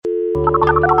Hi,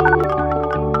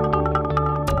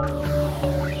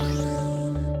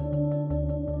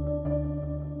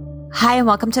 and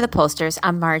welcome to The Pollsters.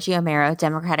 I'm Margie O'Mara,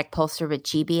 Democratic pollster with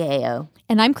GBAO.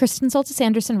 And I'm Kristen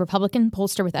Soltis-Anderson, Republican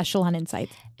pollster with Echelon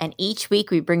Insights. And each week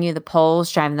we bring you the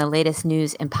polls driving the latest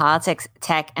news in politics,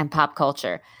 tech, and pop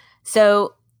culture.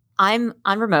 So I'm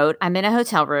on remote. I'm in a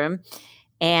hotel room,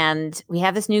 and we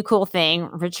have this new cool thing.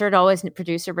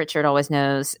 Producer Richard always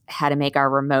knows how to make our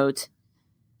remote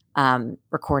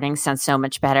recordings sound so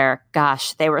much better.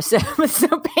 Gosh, they were so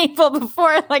painful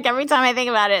before. Like every time I think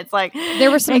about it, it's like there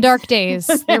were some dark days.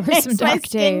 There were some dark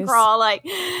skin days. Crawl, like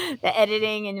the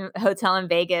editing in hotel in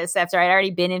Vegas. After I'd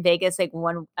already been in Vegas like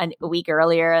a week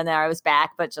earlier, and then I was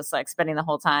back, but just like spending the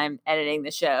whole time editing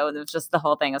the show, and it was just the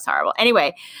whole thing was horrible.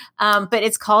 Anyway, but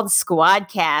it's called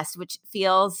Squadcast, which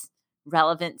feels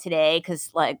relevant today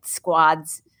because like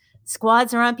squads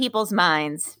are on people's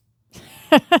minds.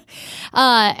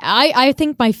 I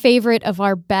think my favorite of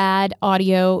our bad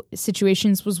audio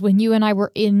situations was when you and I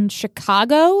were in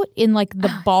Chicago in like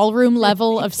the ballroom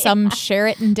level of some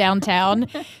Sheraton downtown,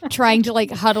 trying to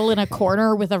like huddle in a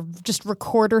corner with a just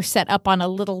recorder set up on a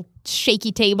little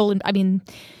shaky table. And I mean,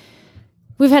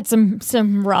 we've had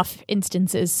some rough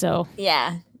instances. So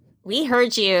yeah. We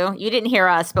heard you. You didn't hear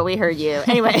us, but we heard you.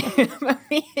 Anyway,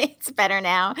 it's better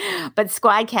now. But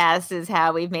Squadcast is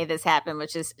how we've made this happen,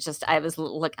 which is just, I was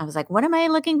like, what am I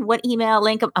looking? What email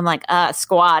link? I'm like,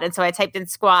 Squad. And so I typed in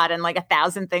Squad, and like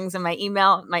 1,000 things in my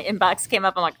email, my inbox came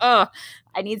up. I'm like, oh,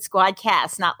 I need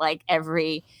Squadcast, not like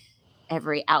every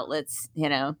outlet's,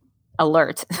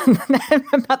 alert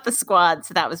about the squad.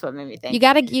 So that was what made me think. You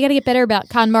gotta get better about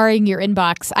KonMariing your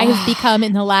inbox. I have become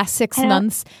in the last 6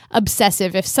 months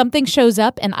obsessive. If something shows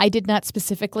up and I did not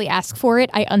specifically ask for it,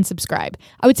 I unsubscribe.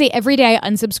 I would say every day I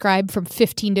unsubscribe from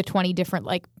 15 to 20 different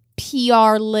like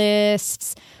PR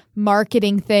lists,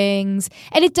 marketing things.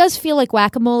 And it does feel like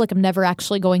whack-a-mole, like I'm never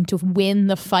actually going to win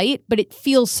the fight, but it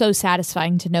feels so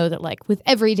satisfying to know that like with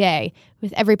every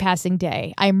passing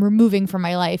day, I'm removing from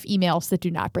my life emails that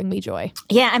do not bring me joy.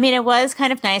 Yeah, I mean, it was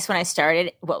kind of nice when I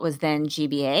started what was then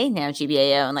GBA, now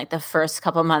GBAO, and like the first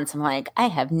couple of months, I'm like, I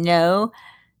have no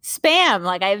spam.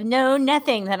 Like I have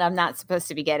nothing that I'm not supposed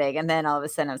to be getting. And then all of a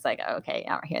sudden I was like, oh, okay,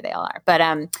 here they all are. But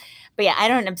yeah, I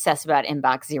don't obsess about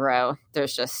inbox zero.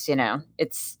 There's just,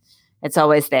 it's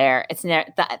always there. It's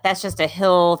that's just a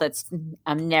hill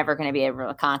I'm never going to be able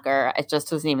to conquer. It just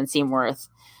doesn't even seem worth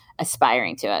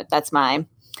aspiring to it. That's my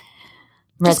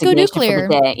just go nuclear.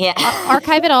 For the day. Yeah,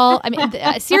 archive it all. I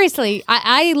mean, seriously,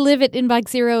 I live at inbox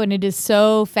zero, and it is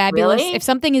so fabulous. Really? If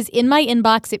something is in my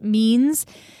inbox, it means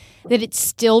that it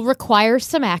still requires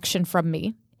some action from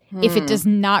me. If it does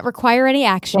not require any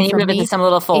action from me, move it to some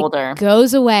little folder. It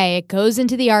goes away. It goes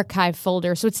into the archive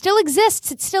folder. So it still exists.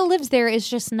 It still lives there. It's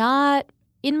just not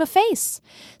in my face.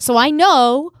 So I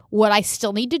know what I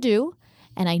still need to do,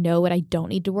 and I know what I don't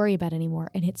need to worry about anymore.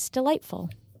 And it's delightful.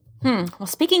 Well,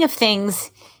 speaking of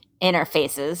things in our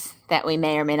faces that we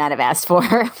may or may not have asked for,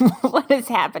 what is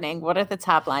happening? What are the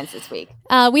top lines this week?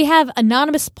 We have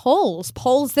anonymous polls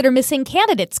that are missing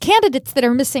candidates that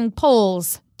are missing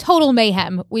polls. Total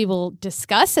mayhem we will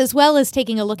discuss, as well as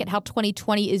taking a look at how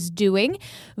 2020 is doing.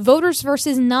 Voters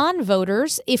versus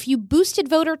non-voters. If you boosted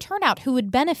voter turnout, who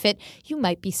would benefit? You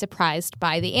might be surprised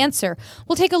by the answer.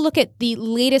 We'll take a look at the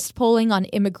latest polling on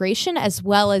immigration, as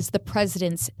well as the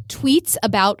president's tweets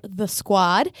about the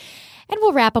squad. And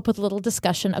we'll wrap up with a little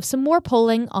discussion of some more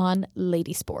polling on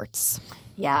Ladysports.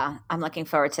 Yeah, I'm looking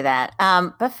forward to that.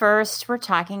 But first, we're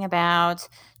talking about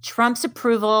Trump's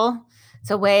approval.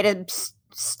 It's a way to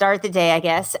start the day, I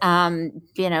guess.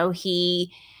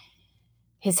 He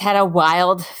has had a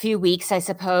wild few weeks, I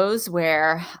suppose,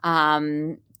 where,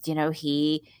 I'm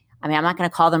not going to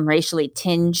call them racially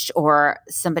tinged, or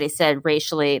somebody said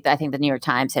racially, I think the New York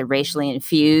Times said racially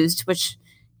infused, which,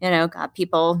 got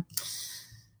people,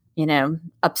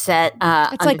 upset.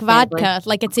 It's like vodka,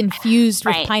 like it's infused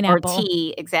with pineapple. Or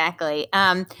tea, exactly.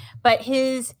 But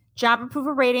his job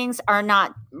approval ratings are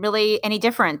not really any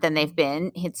different than they've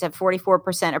been. It's at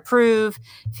 44% approve,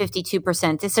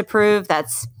 52% disapprove.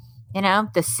 That's,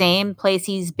 the same place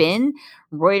he's been.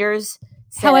 Reuters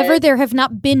said, however, there have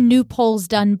not been new polls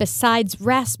done besides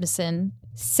Rasmussen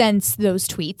since those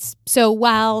tweets. So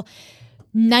while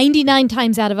 99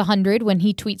 times out of 100 when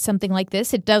he tweets something like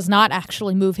this, it does not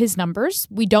actually move his numbers.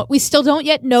 We still don't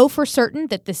yet know for certain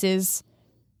that this is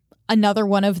another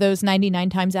one of those 99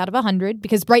 times out of 100,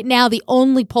 because right now the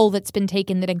only poll that's been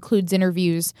taken that includes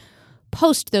interviews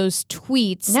post those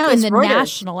tweets No, in it's the Reuters.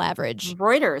 national average.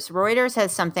 Reuters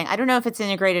has something. I don't know if it's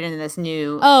integrated into this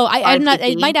new. I'm not.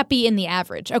 RTP. It might not be in the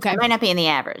average. Okay, It might not be in the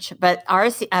average, but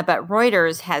but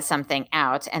Reuters has something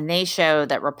out, and they show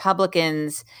that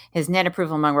his net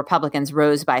approval among Republicans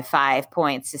rose by 5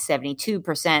 points to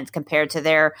 72% compared to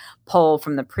their poll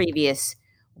from the previous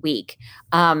week.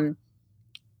 A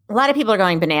lot of people are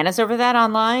going bananas over that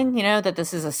online, that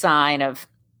this is a sign of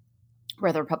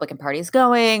where the Republican Party is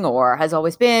going or has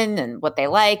always been and what they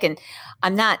like. And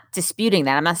I'm not disputing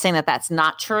that. I'm not saying that that's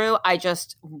not true. I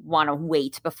just want to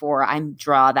wait before I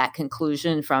draw that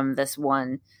conclusion from this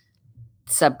one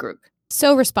subgroup.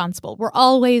 So responsible. We're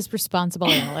always responsible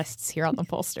analysts here on the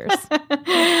pollsters.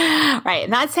 Right.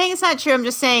 Not saying it's not true. I'm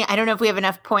just saying I don't know if we have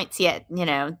enough points yet.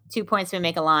 2 points would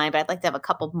make a line, but I'd like to have a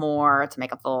couple more to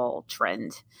make a full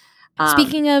trend.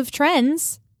 Speaking of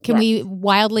trends, can we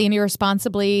wildly and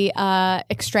irresponsibly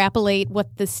extrapolate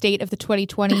what the state of the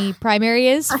 2020 primary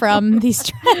is from these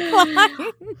trend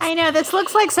lines? I know. This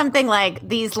looks like something like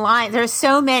these lines. There's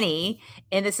so many,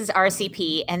 and this is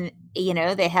RCP, and,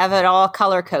 they have it all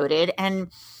color-coded,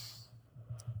 and,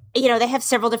 they have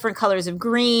several different colors of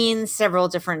green, several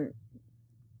different,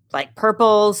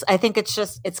 purples. I think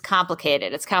it's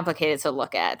complicated. It's complicated to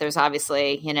look at. There's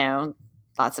obviously,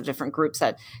 lots of different groups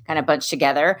that kind of bunch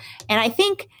together. And I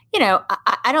think,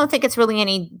 I don't think it's really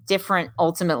any different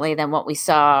ultimately than what we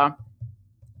saw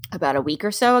about a week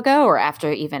or so ago, or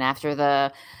after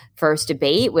the first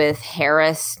debate with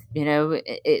Harris,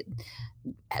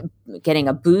 getting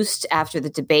a boost after the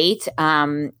debate,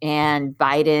 and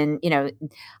Biden, I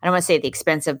don't want to say at the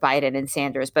expense of Biden and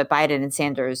Sanders, but Biden and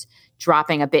Sanders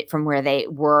dropping a bit from where they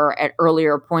were at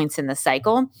earlier points in the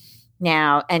cycle.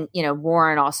 Now, and,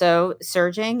 Warren also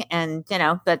surging, and,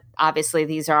 but obviously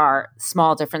these are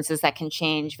small differences that can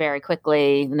change very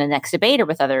quickly in the next debate or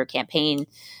with other campaign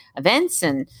events.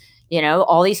 And,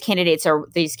 all these candidates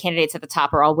at the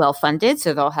top are all well-funded,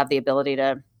 so they'll have the ability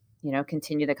to,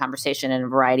 continue the conversation in a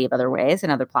variety of other ways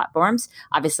and other platforms.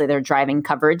 Obviously, they're driving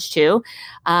coverage too.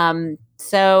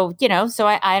 So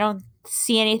I don't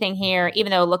see anything here, even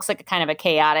though it looks like a kind of a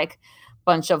chaotic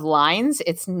bunch of lines.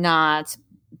 It's not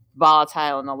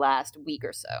volatile in the last week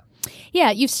or so. Yeah,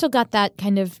 you've still got that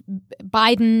kind of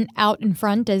Biden out in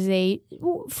front as a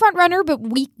front runner, but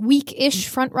weak-ish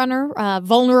front runner,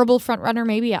 vulnerable front runner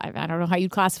maybe. I don't know how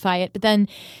you'd classify it. But then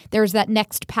there's that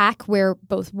next pack where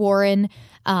both Warren,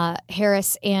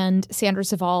 Harris, and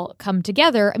Sanders have all come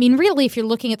together. I mean, really, if you're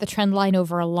looking at the trend line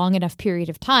over a long enough period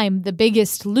of time, the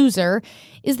biggest loser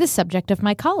is the subject of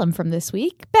my column from this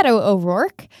week, Beto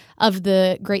O'Rourke of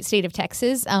the great state of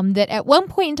Texas, that at one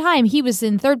point in time, he was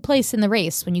in third place in the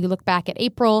race. When you look back at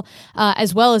April,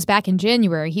 as well as back in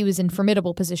January, he was in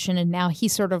formidable position, and now he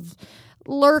sort of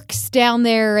lurks down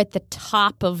there at the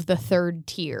top of the third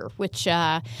tier, which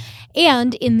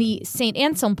and in the St.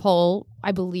 Anselm poll,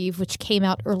 I believe, which came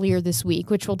out earlier this week,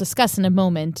 which we'll discuss in a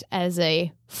moment as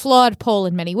a flawed poll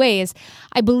in many ways,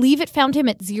 I believe it found him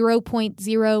at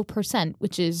 0.0%,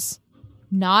 which is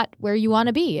not where you want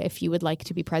to be if you would like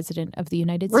to be president of the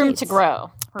United States. Room to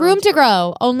grow. Room to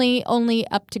grow. Only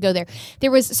up to go there.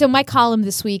 So my column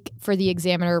this week for the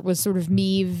Examiner was sort of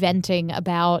me venting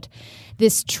about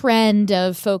this trend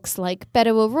of folks like Beto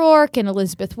O'Rourke and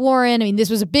Elizabeth Warren. I mean, this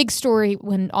was a big story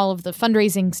when all of the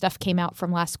fundraising stuff came out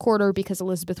from last quarter because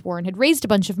Elizabeth Warren had raised a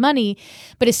bunch of money,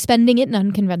 but is spending it in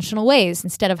unconventional ways.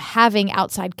 Instead of having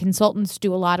outside consultants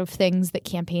do a lot of things that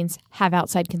campaigns have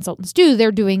outside consultants do,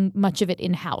 they're doing much of it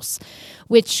in-house,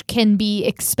 which can be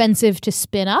expensive to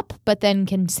spin up, but then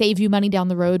can save you money down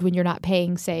the road when you're not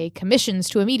paying, say, commissions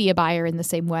to a media buyer in the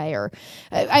same way. Or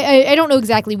I don't know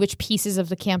exactly which pieces of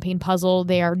the campaign puzzle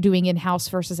they are doing in-house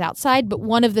versus outside, but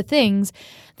one of the things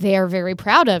they are very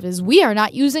proud of is we are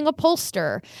not using a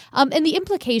pollster. And the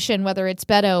implication, whether it's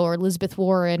Beto or Elizabeth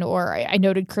Warren, or I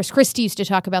noted Chris Christie used to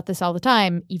talk about this all the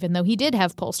time, even though he did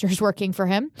have pollsters working for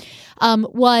him,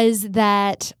 was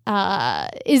that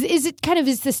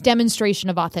is this demonstration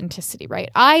of authenticity, right?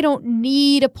 I don't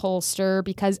need a pollster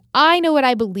because I know what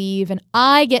I believe and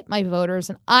I get my voters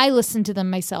and I listen to them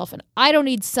myself, and I don't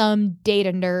need some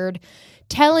data nerd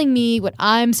telling me what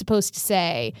I'm supposed to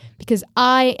say because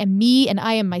I am me and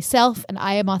I am myself and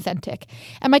I am authentic.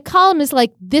 And my column is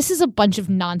like, this is a bunch of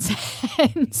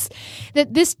nonsense.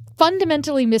 That this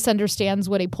fundamentally misunderstands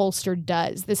what a pollster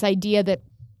does. This idea that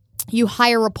you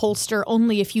hire a pollster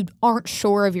only if you aren't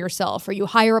sure of yourself, or you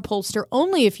hire a pollster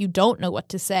only if you don't know what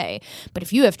to say. But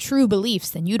if you have true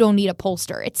beliefs, then you don't need a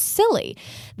pollster. It's silly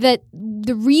that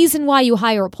the reason why you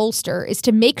hire a pollster is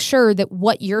to make sure that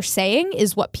what you're saying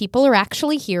is what people are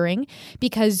actually hearing,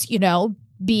 because,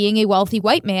 being a wealthy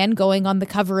white man going on the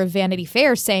cover of Vanity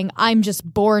Fair saying, I'm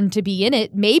just born to be in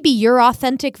it, may be your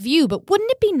authentic view. But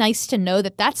wouldn't it be nice to know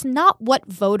that that's not what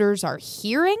voters are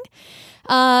hearing?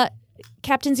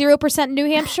 Captain 0% New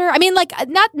Hampshire. I mean, like,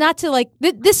 not to like,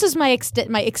 this is my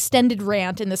extended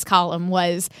rant in this column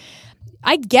was,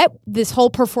 I get this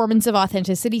whole performance of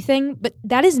authenticity thing, but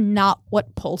that is not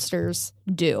what pollsters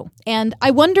do. And I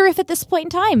wonder if at this point in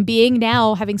time, being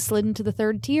now having slid into the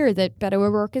third tier, that Beto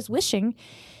O'Rourke is wishing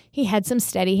he had some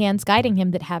steady hands guiding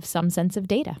him that have some sense of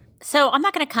data. So I'm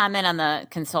not going to comment on the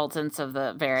consultants of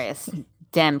the various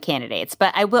Dem candidates,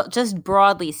 but I will, just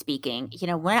broadly speaking,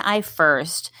 when I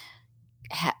first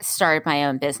started my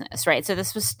own business, right? So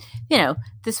this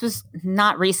was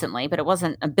not recently, but it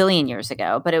wasn't a billion years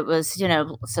ago, but it was,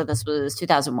 so this was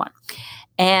 2001.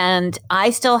 And I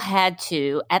still had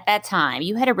to, at that time,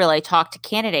 you had to really talk to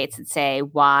candidates and say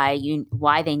why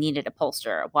they needed a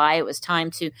pollster, why it was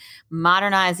time to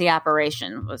modernize the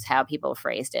operation was how people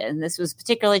phrased it. And this was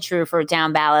particularly true for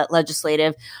down ballot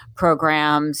legislative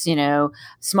programs,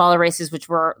 smaller races, which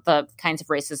were the kinds of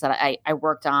races that I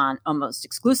worked on almost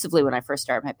exclusively when I first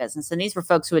started my business. And these were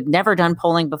folks who had never done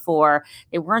polling before.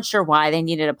 They weren't sure why they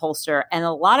needed a pollster. And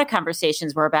a lot of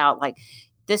conversations were about like,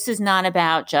 this is not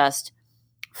about just,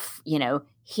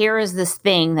 here is this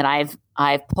thing that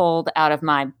I've pulled out of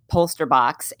my pollster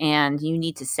box and you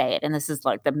need to say it. And this is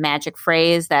like the magic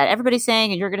phrase that everybody's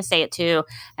saying and you're going to say it too.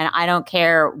 And I don't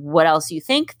care what else you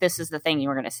think. This is the thing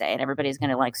you're going to say. And everybody's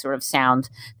going to like sort of sound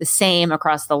the same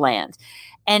across the land.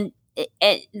 And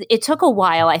it took a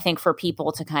while, I think, for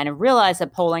people to kind of realize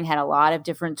that polling had a lot of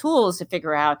different tools to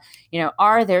figure out,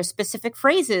 are there specific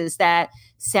phrases that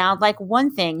sound like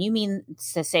one thing? You mean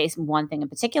to say one thing in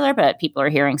particular, but people are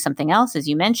hearing something else, as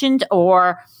you mentioned,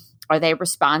 or are they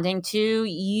responding to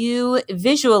you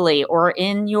visually or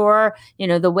in your,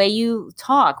 the way you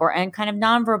talk and kind of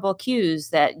nonverbal cues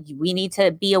that we need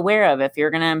to be aware of if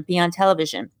you're going to be on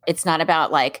television? It's not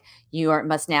about like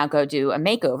must now go do a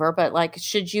makeover, but like,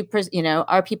 should you,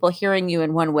 are people hearing you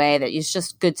in one way that it's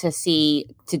just good to see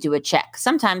to do a check?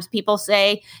 Sometimes people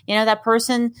say, that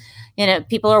person,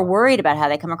 people are worried about how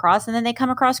they come across and then they come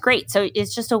across great. So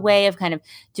it's just a way of kind of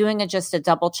doing just a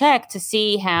double check to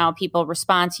see how people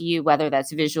respond to you, whether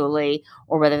that's visually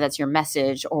or whether that's your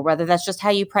message or whether that's just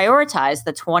how you prioritize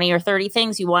the 20 or 30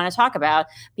 things you want to talk about.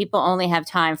 People only have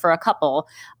time for a couple.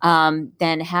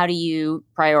 Then how do you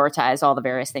prioritize all the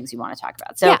various things you want to talk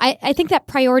about? So yeah, I think that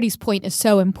priorities point is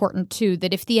so important too,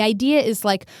 that if the idea is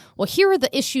like, well, here are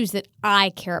the issues that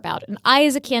I care about. And I,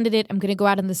 as a candidate, I'm going to go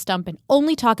out on the stump and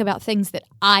only talk about things that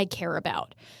I care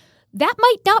about. That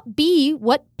might not be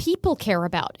what people care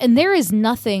about. And there is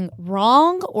nothing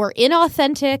wrong or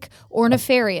inauthentic or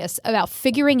nefarious about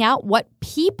figuring out what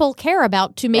people care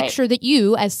about to make sure that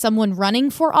you, as someone running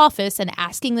for office and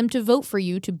asking them to vote for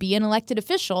you to be an elected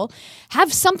official,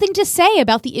 have something to say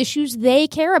about the issues they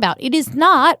care about. It is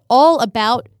not all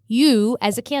about you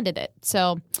as a candidate.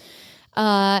 So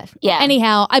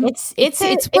anyhow,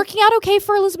 it's working out okay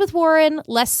for Elizabeth Warren,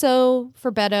 less so for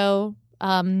Beto.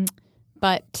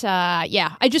 But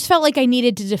I just felt like I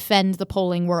needed to defend the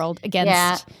polling world against.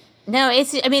 Yeah. No,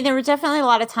 there were definitely a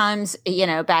lot of times,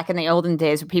 back in the olden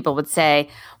days where people would say,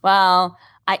 well,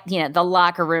 the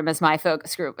locker room is my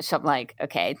focus group, which I'm like,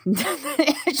 okay,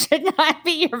 it should not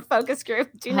be your focus group.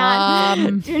 Do not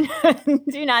do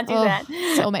that.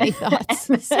 So many thoughts,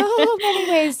 so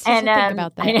many ways to think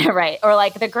about that. I know, right? Or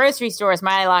like the grocery store is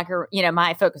my locker,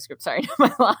 my focus group. Sorry, not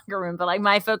my locker room, but like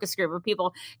my focus group. Where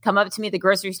people come up to me at the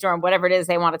grocery store and whatever it is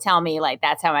they want to tell me, like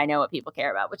that's how I know what people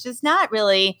care about, which is not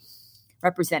really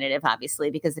representative,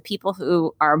 obviously, because the people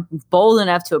who are bold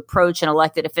enough to approach an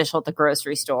elected official at the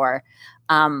grocery store,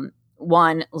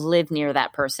 one, live near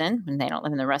that person and they don't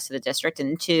live in the rest of the district,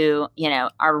 and two,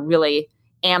 are really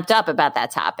amped up about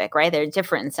that topic, right? They're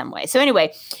different in some way. So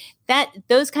anyway,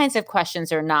 those kinds of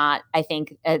questions are not, I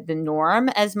think, the norm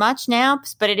as much now,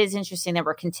 but it is interesting that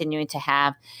we're continuing to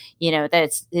have,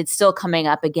 that it's still coming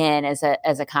up again as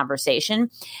a conversation.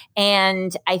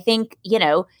 And I think,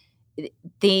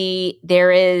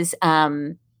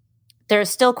 there's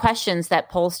still questions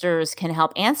that pollsters can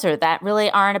help answer that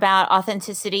really aren't about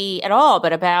authenticity at all,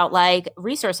 but about like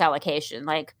resource allocation,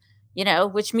 like,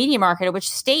 which media market or which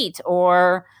state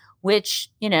or which,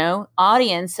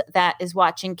 audience that is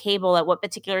watching cable at what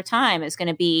particular time is going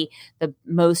to be the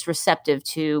most receptive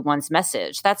to one's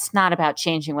message. That's not about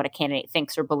changing what a candidate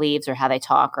thinks or believes or how they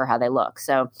talk or how they look.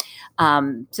 So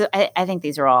I think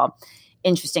these are all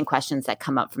interesting questions that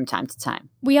come up from time to time.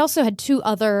 We also had 2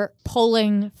 other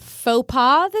polling faux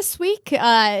pas this week,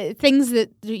 things that,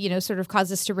 sort of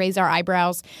caused us to raise our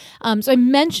eyebrows. So I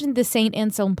mentioned the St.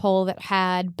 Anselm poll that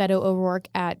had Beto O'Rourke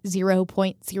at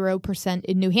 0.0%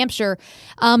 in New Hampshire,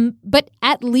 but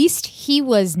at least he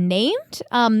was named.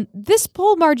 This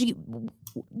poll, Margie,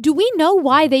 do we know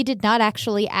why they did not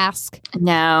actually ask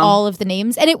all of the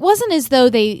names? And it wasn't as though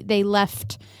they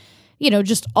left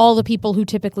just all the people who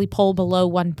typically poll below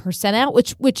 1% out,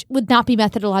 which would not be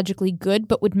methodologically good,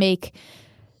 but would make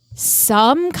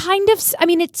some kind of. I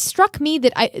mean, it struck me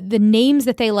that the names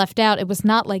that they left out, it was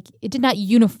not like it did not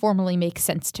uniformly make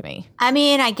sense to me. I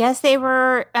mean, I guess they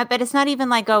were, but it's not even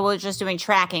like, we're just doing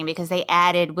tracking, because they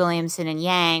added Williamson and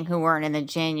Yang, who weren't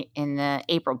in the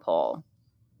April poll.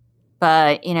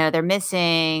 But they're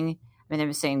missing. I mean, they're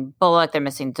missing Bullock, they're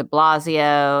missing De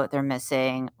Blasio, they're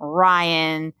missing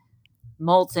Ryan,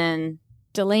 Moulton,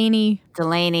 Delaney.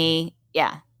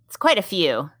 Yeah, it's quite a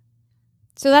few.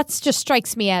 So that just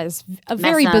strikes me as a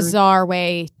very bizarre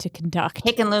way to conduct.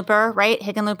 Hickenlooper, right?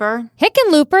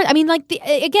 Hickenlooper. I mean,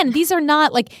 again, these are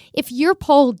not if your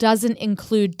poll doesn't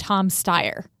include Tom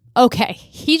Steyer, okay,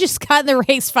 he just got in the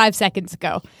race 5 seconds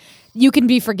ago. You can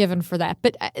be forgiven for that.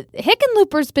 But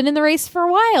Hickenlooper's been in the race for a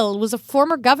while, was a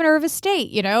former governor of a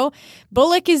state,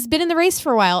 Bullock has been in the race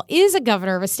for a while, is a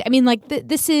governor of a state. I mean,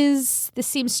 this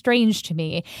seems strange to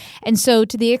me. And so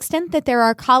to the extent that there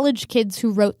are college kids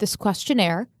who wrote this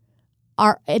questionnaire,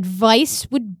 our advice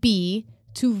would be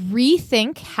to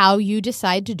rethink how you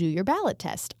decide to do your ballot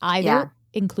test. Either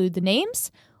include the names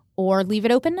or leave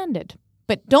it open-ended.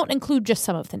 But don't include just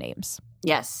some of the names.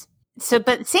 Yes. So,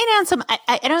 but St. Anselm,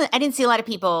 I didn't see a lot of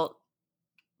people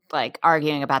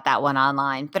arguing about that one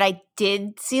online, but I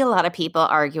did see a lot of people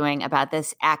arguing about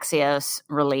this Axios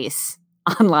release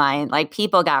online.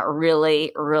 People got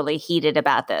really, really heated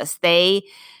about this. They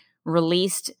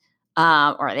released,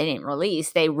 or they didn't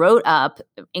release, they wrote up,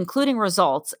 including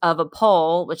results of a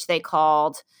poll, which they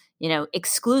called,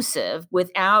 exclusive,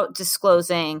 without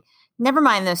disclosing. Never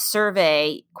mind the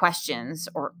survey questions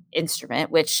or instrument,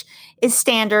 which is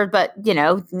standard, but,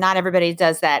 not everybody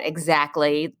does that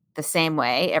exactly the same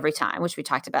way every time, which we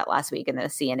talked about last week in the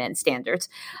CNN standards.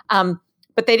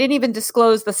 But they didn't even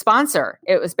disclose the sponsor.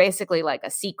 It was basically like a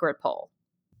secret poll.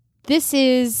 This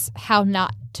is how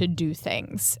not to do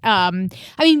things.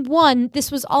 One,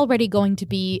 this was already going to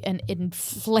be an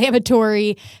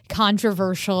inflammatory,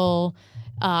 controversial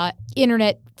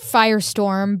internet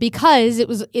firestorm because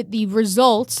the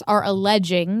results are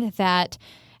alleging that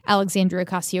Alexandria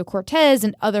Ocasio-Cortez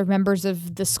and other members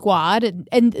of the squad,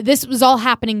 and this was all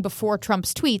happening before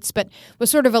Trump's tweets, but was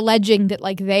sort of alleging that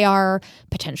they are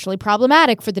potentially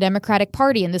problematic for the Democratic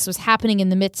Party, and this was happening in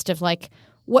the midst of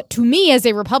what to me as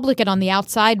a Republican on the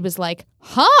outside was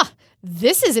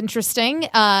this is interesting,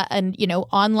 and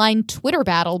online Twitter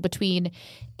battle between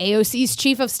AOC's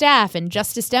chief of staff and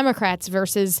Justice Democrats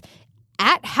versus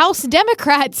at House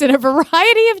Democrats and a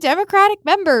variety of Democratic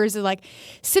members.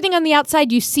 Sitting on the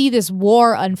outside, you see this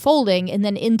war unfolding, and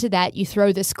then into that you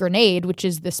throw this grenade, which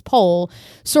is this poll,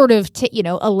 sort of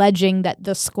alleging that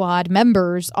the squad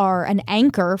members are an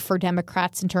anchor for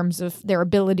Democrats in terms of their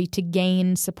ability to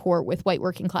gain support with white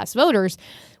working class voters,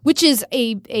 which is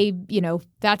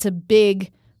that's a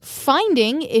big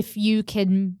finding if you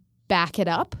can back it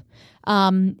up.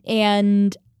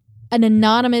 And an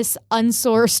anonymous,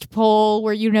 unsourced poll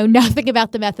where you know nothing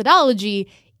about the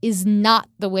methodology is not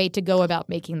the way to go about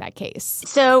making that case.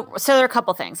 So there are a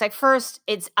couple things. First,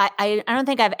 I don't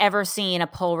think I've ever seen a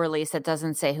poll release that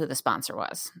doesn't say who the sponsor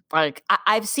was.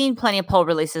 I've seen plenty of poll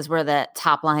releases where the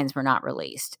top lines were not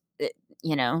released.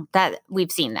 That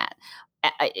we've seen that.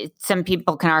 Some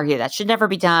people can argue that should never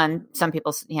be done. Some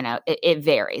people, it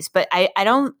varies. But I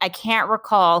can't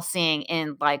recall seeing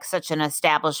in such an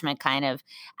establishment kind of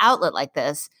outlet like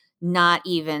this, not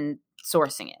even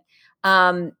sourcing it.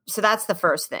 So that's the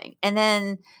first thing. And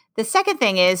then the second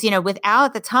thing is,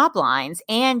 without the top lines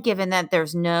and given that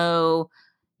there's no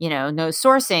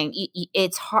sourcing,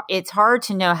 it's hard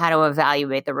to know how to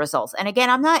evaluate the results. And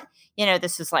again, I'm not,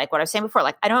 this is what I was saying before.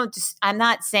 I'm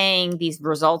not saying these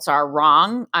results are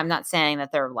wrong. I'm not saying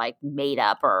that they're made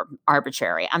up or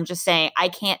arbitrary. I'm just saying I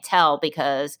can't tell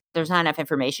because there's not enough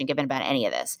information given about any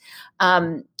of this.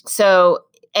 And I'm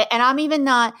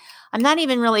not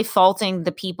even really faulting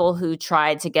the people who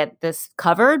tried to get this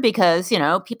covered because,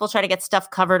 people try to get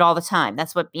stuff covered all the time.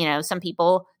 That's what, some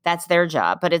people, that's their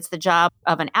job, but it's the job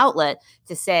of an outlet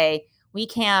to say, we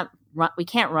can't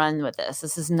run with this.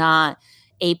 This is not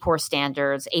APOR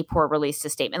standards. APOR released a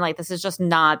statement like, this is just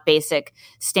not basic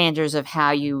standards of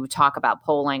how you talk about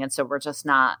polling. And so we're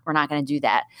not going to do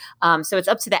that. So it's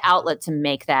up to the outlet to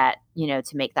make that, to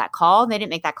make that call. They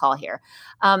didn't make that call here.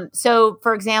 So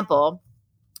for example,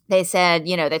 they said,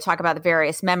 they talk about the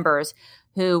various members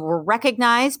who were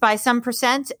recognized by some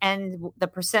percent and the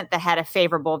percent that had a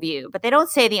favorable view. But they don't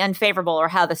say the unfavorable or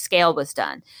how the scale was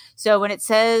done. So when it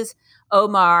says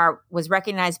Omar was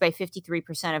recognized by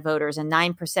 53% of voters and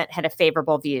 9% had a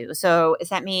favorable view. So does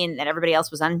that mean that everybody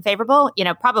else was unfavorable?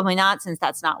 Probably not, since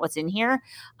that's not what's in here.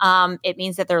 It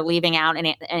means that they're leaving out an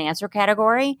answer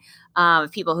category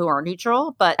of people who are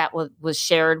neutral, but that was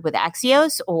shared with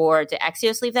Axios, or did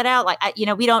Axios leave that out?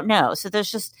 We don't know. So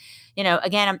there's just,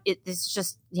 again, it's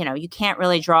just, you can't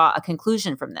really draw a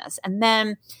conclusion from this. And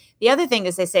then the other thing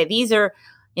is they say these are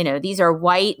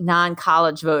white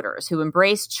non-college voters who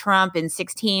embraced Trump in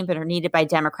 2016 but are needed by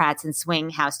Democrats in swing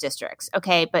House districts.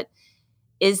 Okay, but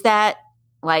is that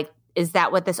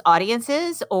what this audience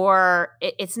is? Or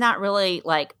it's not really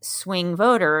like swing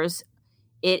voters.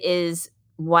 It is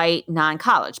white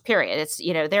non-college, period. It's,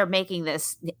 they're making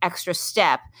this extra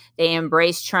step. They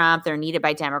embrace Trump. They're needed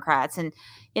by Democrats. And,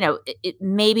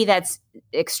 maybe that's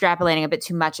extrapolating a bit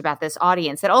too much about this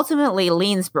audience that ultimately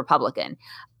leans Republican.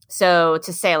 So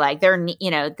to say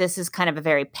this is kind of a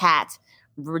very pat,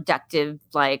 reductive,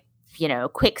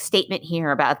 quick statement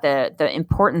here about the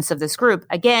importance of this group.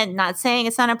 Again, not saying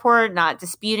it's not important, not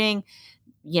disputing,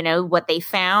 what they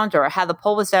found or how the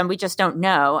poll was done. We just don't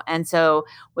know. And so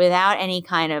without any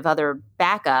kind of other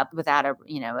backup, without a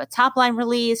top line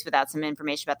release, without some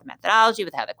information about the methodology,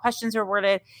 with how the questions are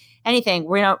worded, anything,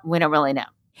 we don't really know.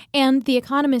 And The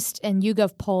Economist and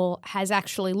YouGov poll has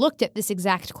actually looked at this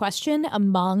exact question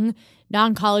among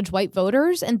non-college white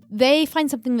voters, and they find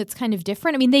something that's kind of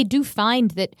different. I mean, they do find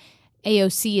that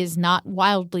AOC is not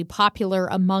wildly popular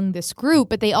among this group,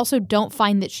 but they also don't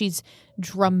find that she's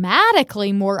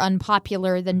dramatically more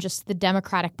unpopular than just the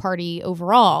Democratic Party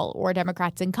overall, or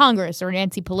Democrats in Congress, or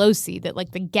Nancy Pelosi, that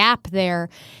the gap there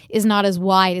is not as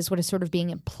wide as what is sort of being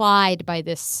implied by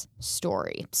this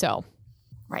story. So,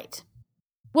 right.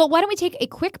 Well, why don't we take a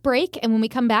quick break, and when we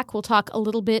come back, we'll talk a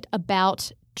little bit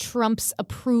about Trump's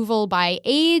approval by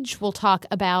age. We'll talk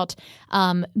about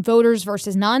voters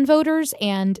versus non-voters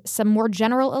and some more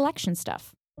general election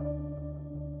stuff.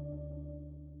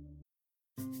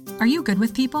 Are you good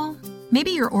with people?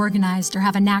 Maybe you're organized or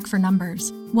have a knack for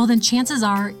numbers. Well, then chances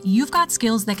are you've got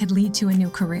skills that could lead to a new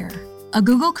career. A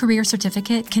Google Career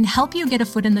Certificate can help you get a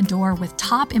foot in the door with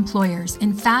top employers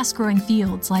in fast-growing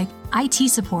fields like IT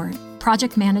support,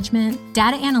 project management,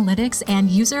 data analytics, and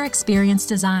user experience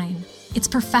design. It's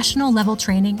professional-level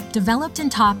training developed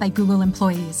and taught by Google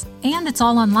employees. And it's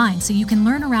all online, so you can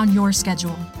learn around your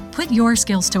schedule. Put your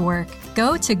skills to work.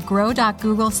 Go to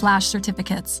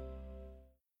grow.google/certificates.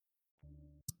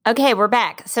 Okay, we're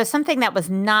back. So something that was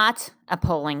not a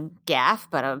polling gaffe,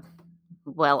 but a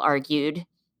well-argued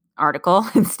article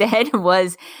instead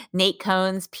was Nate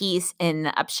Cohn's piece in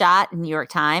the Upshot in New York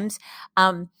Times.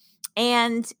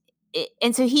 And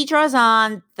so he draws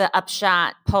on the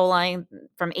Upshot polling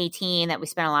from 2018 that we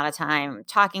spent a lot of time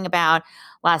talking about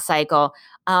last cycle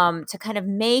to kind of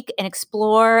make and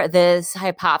explore this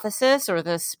hypothesis, or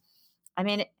this,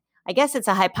 I guess it's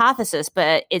a hypothesis,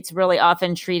 but it's really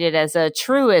often treated as a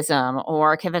truism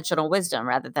or conventional wisdom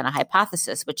rather than a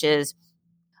hypothesis, which is,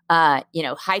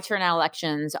 high turnout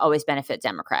elections always benefit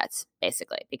Democrats,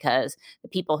 basically, because the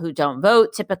people who don't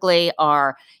vote typically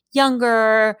are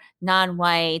younger,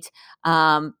 non-white,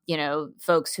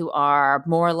 folks who are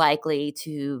more likely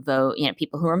to vote,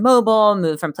 people who are mobile,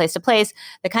 move from place to place,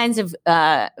 the kinds of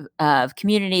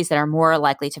communities that are more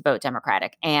likely to vote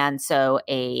Democratic. And so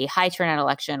a high turnout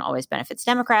election always benefits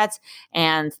Democrats,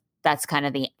 and that's kind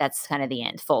of the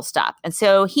end, full stop. And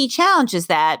so he challenges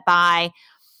that by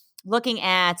looking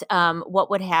at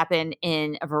what would happen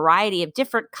in a variety of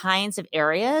different kinds of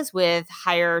areas with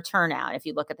higher turnout. If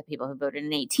you look at the people who voted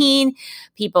in 2018,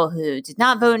 people who did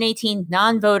not vote in 2018,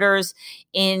 non-voters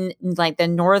in the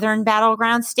northern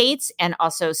battleground states, and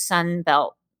also Sun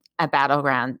Belt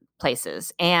battleground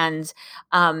places. And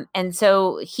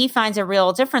so he finds a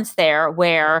real difference there,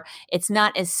 where it's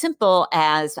not as simple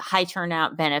as high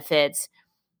turnout benefits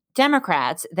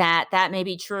Democrats. That may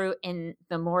be true in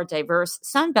the more diverse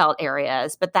Sun Belt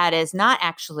areas, but that is not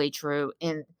actually true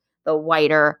in the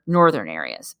whiter northern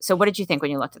areas. So what did you think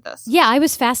when you looked at this? Yeah, I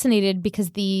was fascinated because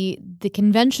the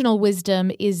conventional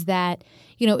wisdom is that,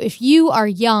 if you are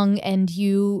young and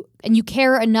you and you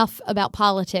care enough about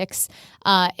politics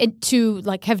to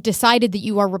like have decided that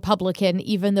you are Republican,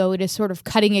 even though it is sort of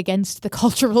cutting against the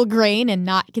cultural grain and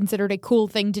not considered a cool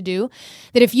thing to do,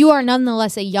 that if you are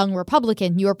nonetheless a young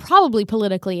Republican, you are probably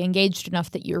politically engaged enough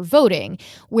that you're voting,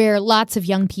 where lots of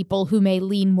young people who may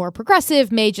lean more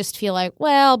progressive may just feel like,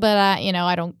 well, but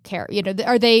I don't care.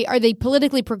 Are they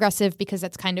politically progressive because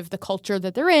that's kind of the culture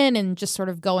that they're in and just sort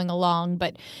of going along,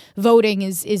 but voting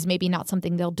is maybe not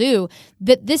something they'll do.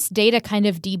 That this data kind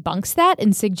of debunks that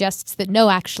and suggests that no,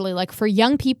 actually, like for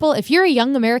young people, if you're a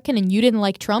young American and you didn't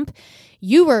like Trump,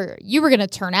 you were going to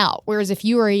turn out. Whereas if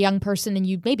you were a young person and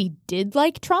you maybe did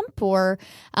like Trump or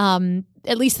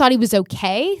at least thought he was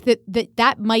okay,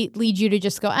 that might lead you to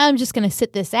just go, I'm just going to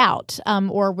sit this out,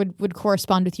 or would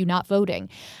correspond with you not voting.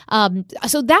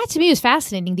 So that to me is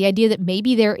fascinating. The idea that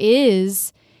maybe there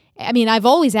is. I mean, I've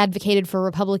always advocated for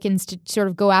Republicans to sort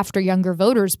of go after younger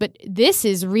voters, but this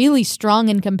is really strong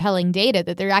and compelling data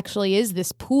that there actually is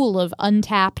this pool of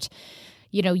untapped,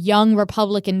 young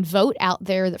Republican vote out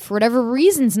there that for whatever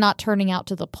reason's not turning out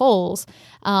to the polls.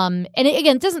 And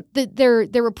again,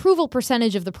 their approval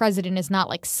percentage of the president is not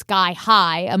like sky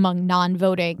high among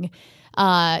non-voting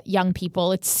young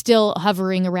people. It's still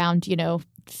hovering around,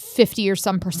 50 or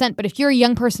some percent. But if you're a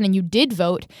young person and you did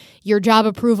vote, your job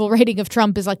approval rating of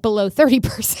Trump is like below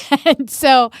 30%.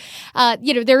 So,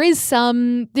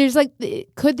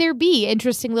 could there be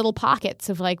interesting little pockets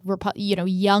of like,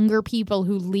 younger people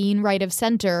who lean right of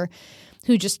center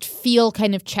who just feel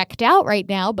kind of checked out right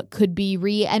now, but could be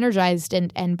re-energized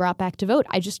and brought back to vote.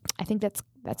 I think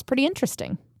that's pretty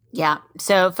interesting. Yeah.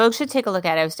 So folks should take a look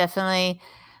at it. I was definitely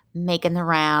making the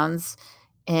rounds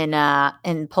in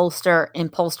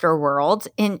pollster world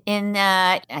in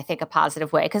I think a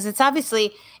positive way, because it's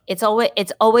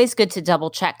always good to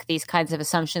double check these kinds of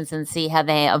assumptions and see how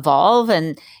they evolve,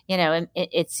 and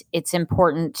it's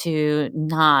important to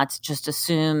not just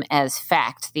assume as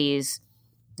fact these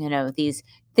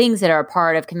things that are a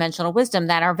part of conventional wisdom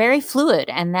that are very fluid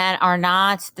and that are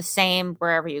not the same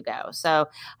wherever you go. So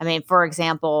I mean, for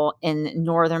example, in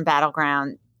northern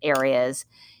battleground areas,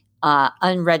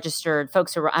 unregistered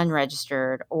folks who were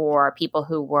unregistered or people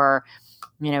who were,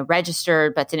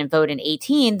 registered but didn't vote in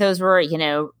 18, those were,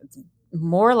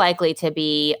 more likely to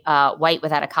be white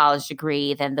without a college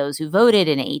degree than those who voted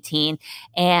in 18.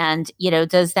 And,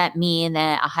 does that mean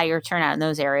that a higher turnout in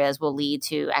those areas will lead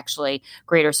to actually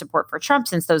greater support for Trump,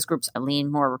 since those groups lean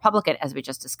more Republican, as we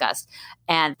just discussed?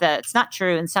 And it's not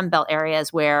true in some Belt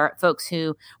areas where folks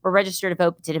who were registered to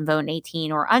vote but didn't vote in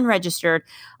 18 or unregistered,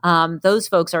 those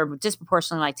folks are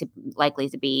disproportionately likely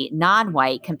to be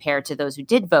non-white compared to those who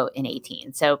did vote in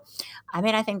 18. So, I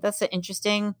mean, I think that's an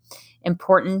interesting,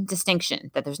 important distinction,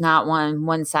 that there's not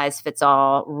one size fits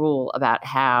all rule about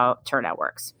how turnout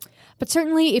works. But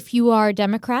certainly if you are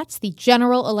Democrats, the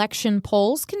general election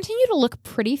polls continue to look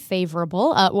pretty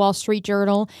favorable. Wall Street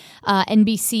Journal,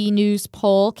 NBC News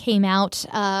poll came out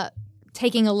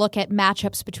taking a look at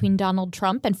matchups between Donald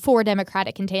Trump and 4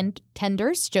 Democratic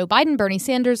contenders, Joe Biden, Bernie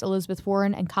Sanders, Elizabeth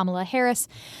Warren, and Kamala Harris.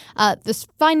 The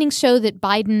findings show that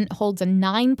Biden holds a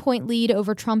 9-point lead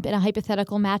over Trump in a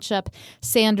hypothetical matchup,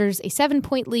 Sanders a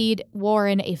 7-point lead,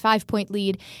 Warren a 5-point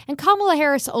lead, and Kamala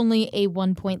Harris only a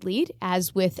 1-point lead.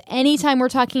 As with any time we're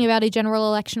talking about a general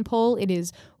election poll, it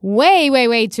is way, way,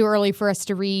 way too early for us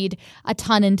to read a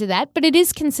ton into that. But it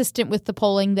is consistent with the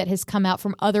polling that has come out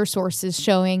from other sources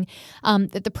showing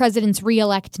that the president's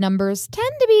reelect numbers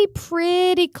tend to be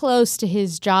pretty close to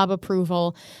his job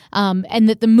approval, and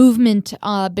that the movement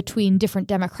between different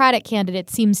Democratic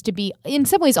candidates seems to be in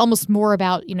some ways almost more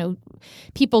about,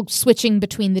 people switching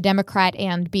between the Democrat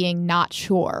and being not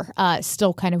sure,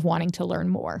 still kind of wanting to learn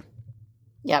more.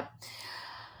 Yep.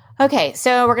 Okay,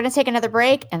 so we're going to take another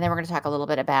break, and then we're going to talk a little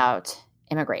bit about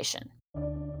immigration.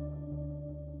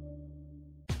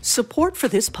 Support for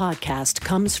this podcast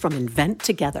comes from Invent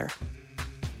Together.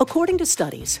 According to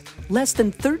studies, less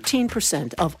than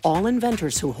 13% of all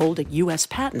inventors who hold a U.S.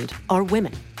 patent are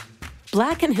women.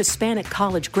 Black and Hispanic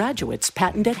college graduates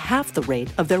patent at half the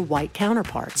rate of their white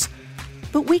counterparts.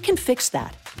 But we can fix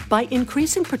that by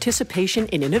increasing participation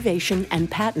in innovation and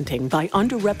patenting by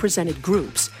underrepresented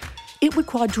groups. It would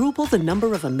quadruple the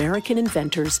number of American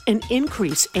inventors and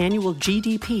increase annual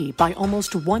GDP by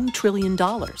almost $1 trillion.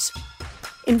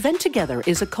 Invent Together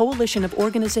is a coalition of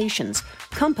organizations,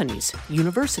 companies,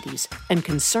 universities, and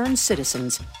concerned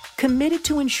citizens committed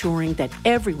to ensuring that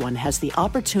everyone has the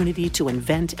opportunity to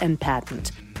invent and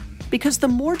patent. Because the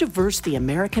more diverse the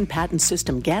American patent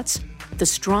system gets, the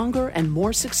stronger and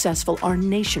more successful our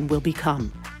nation will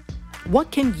become.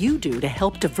 What can you do to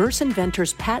help diverse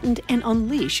inventors patent and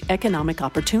unleash economic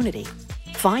opportunity?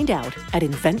 Find out at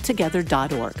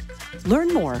inventtogether.org.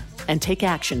 Learn more and take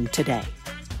action today.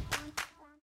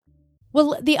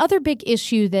 Well, the other big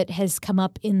issue that has come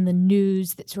up in the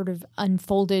news that sort of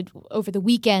unfolded over the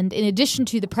weekend, in addition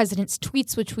to the president's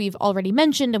tweets, which we've already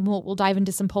mentioned, and we'll dive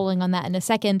into some polling on that in a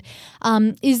second,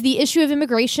 is the issue of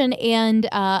immigration and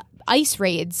ICE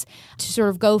raids to sort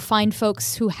of go find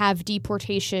folks who have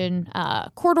deportation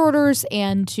court orders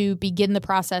and to begin the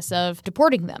process of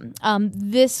deporting them.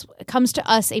 This comes to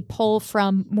us a poll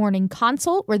from Morning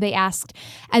Consult where they asked,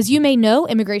 as you may know,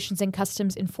 Immigrations and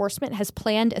Customs Enforcement has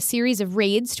planned a series of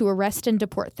raids to arrest and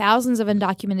deport thousands of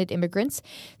undocumented immigrants.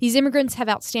 These immigrants have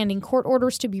outstanding court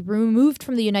orders to be removed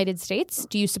from the United States.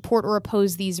 Do you support or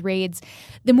oppose these raids?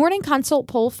 The Morning Consult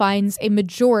poll finds a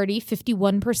majority,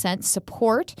 51%,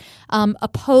 support.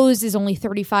 Oppose is only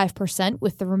 35%,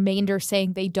 with the remainder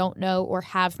saying they don't know or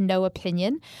have no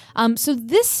opinion. So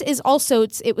this is also,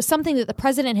 it was something that the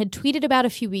president had tweeted about a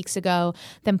few weeks ago,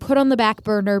 then put on the back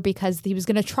burner because he was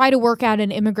going to try to work out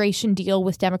an immigration deal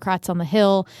with Democrats on the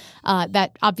Hill.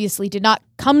 That obviously did not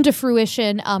come to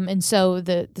fruition. And so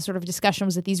the sort of discussion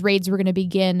was that these raids were going to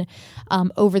begin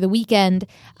over the weekend.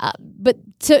 But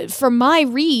from my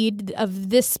read of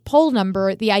this poll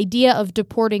number, the idea of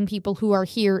deporting people who are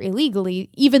here illegally,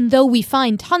 even though we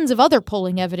find tons of other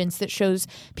polling evidence that shows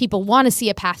people want to see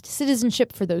a path to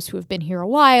citizenship for those who have been here a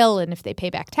while and if they pay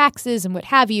back taxes and what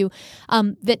have you,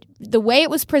 that the way it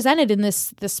was presented in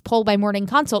this poll by Morning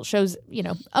Consult shows,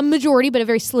 a majority, but a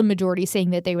very slim majority saying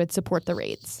that they would support the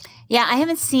raids. Yeah, I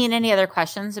haven't seen any other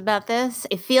questions about this.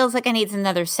 It feels like it needs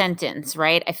another sentence,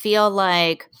 right? I feel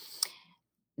like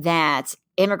that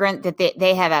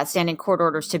they have outstanding court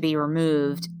orders to be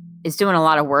removed is doing a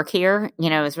lot of work here,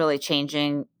 is really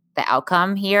changing the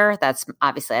outcome here. That's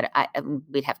obviously,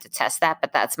 we'd have to test that,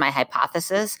 but that's my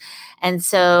hypothesis. And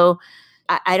so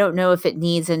I don't know if it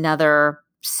needs another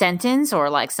sentence or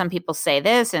like some people say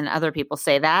this and other people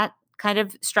say that kind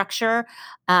of structure.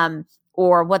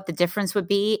 Or what the difference would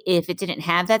be if it didn't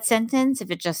have that sentence,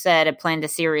 if it just said it planned a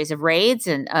series of raids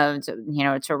and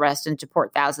to arrest and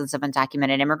deport thousands of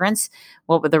undocumented immigrants.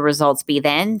 What would the results be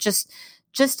then? Just,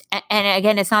 and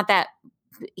again, it's not that,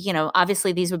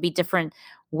 obviously these would be different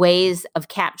ways of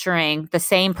capturing the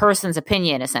same person's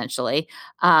opinion, essentially.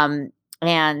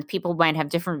 And people might have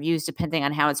different views depending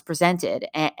on how it's presented.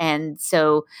 And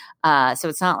so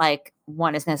it's not like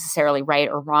one is necessarily right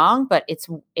or wrong, but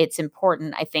it's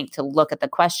important, I think, to look at the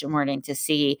question wording to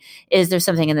see, is there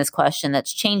something in this question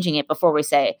that's changing it before we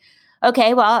say,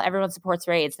 okay, well, everyone supports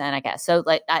raids then, I guess. So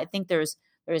I think there's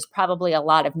probably a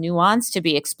lot of nuance to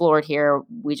be explored here.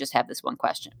 We just have this one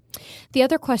question. The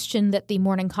other question that the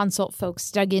Morning Consult folks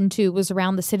dug into was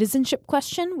around the citizenship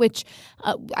question, which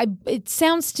it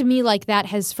sounds to me like that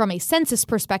has, from a census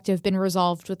perspective, been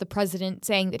resolved with the president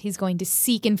saying that he's going to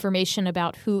seek information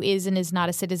about who is and is not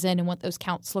a citizen and what those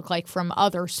counts look like from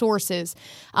other sources,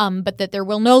 but that there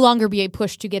will no longer be a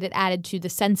push to get it added to the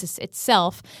census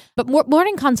itself. But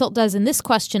Morning Consult does in this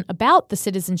question about the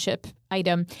citizenship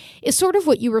item is sort of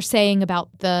what you were saying about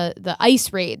the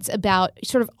ICE raids, about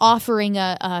sort of offering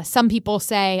a some people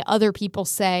say, other people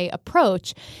say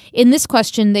approach. In this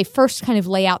question, they first kind of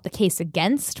lay out the case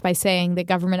against by saying that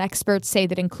government experts say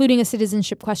that including a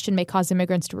citizenship question may cause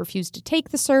immigrants to refuse to take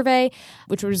the survey,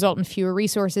 which would result in fewer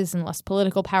resources and less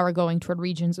political power going toward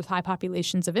regions with high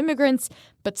populations of immigrants.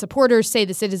 But supporters say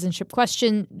the citizenship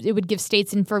question, it would give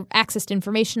states access to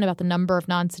information about the number of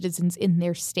non-citizens in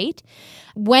their state.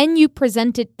 When you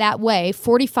present it that way,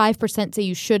 45% say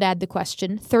you should add the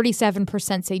question,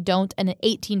 37% say don't, and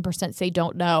 18% say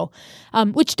don't know,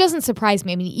 which doesn't surprise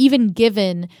me. I mean, even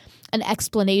given an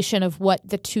explanation of what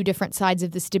the two different sides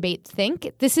of this debate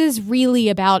think, this is really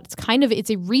about, it's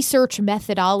a research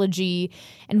methodology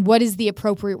and what is the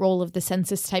appropriate role of the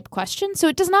census type question. So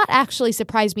it does not actually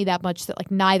surprise me that much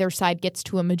that neither side gets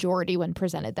to a majority when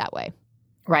presented that way.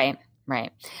 Right.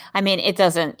 I mean, it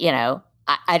doesn't,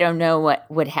 I don't know what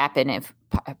would happen if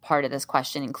part of this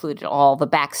question included all the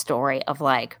backstory of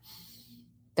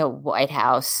the White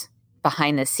House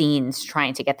behind the scenes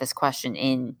trying to get this question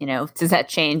in, does that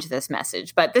change this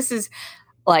message? But this is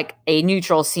like a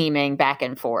neutral seeming back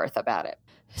and forth about it.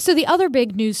 So the other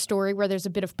big news story where there's a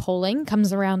bit of polling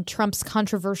comes around Trump's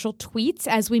controversial tweets.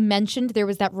 As we mentioned, there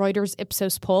was that Reuters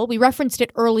Ipsos poll. We referenced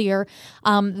it earlier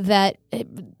that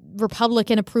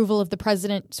Republican approval of the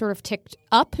president sort of ticked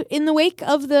up in the wake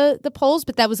of the polls,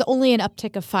 but that was only an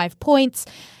uptick of 5 points.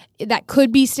 That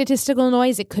could be statistical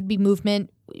noise. It could be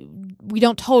movement. We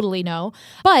don't totally know.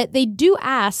 But they do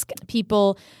ask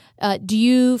people Do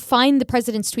you find the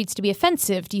president's tweets to be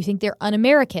offensive? Do you think they're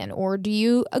un-American? Or do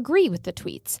you agree with the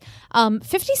tweets?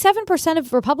 57%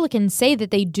 of Republicans say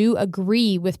that they do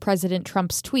agree with President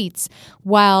Trump's tweets,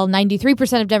 while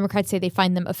 93% of Democrats say they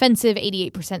find them offensive,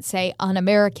 88% say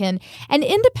un-American. And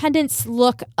independents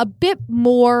look a bit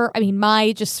more,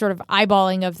 my just sort of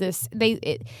eyeballing of this,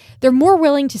 they're more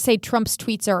willing to say Trump's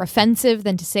tweets are offensive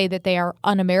than to say that they are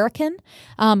un-American,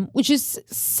 which is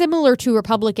similar to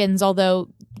Republicans, although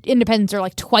independents are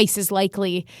like twice as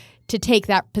likely to take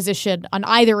that position on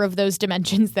either of those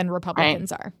dimensions than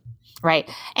Republicans are. Right.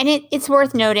 And it's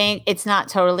worth noting, it's not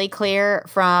totally clear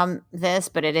from this,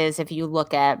 but it is if you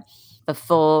look at the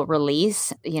full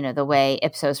release, the way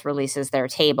Ipsos releases their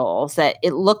tables, that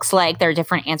it looks like there are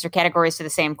different answer categories to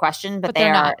the same question, but they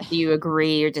are not. Do you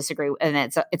agree or disagree? And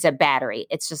it's a battery.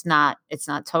 It's not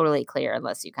totally clear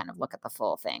unless you kind of look at the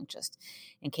full thing, just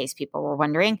in case people were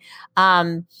wondering.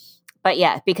 But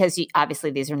yeah, because obviously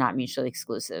these are not mutually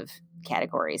exclusive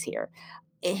categories here.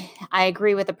 I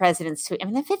agree with the president's tweet. The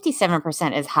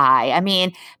 57% is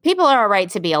high. People are all right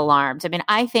to be alarmed.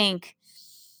 I think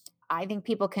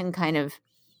people can kind of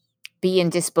be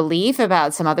in disbelief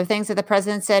about some other things that the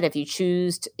president said.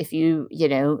 If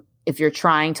you're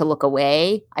trying to look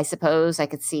away, I suppose I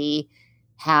could see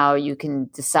how you can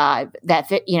decide that,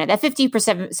 that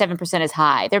 57% is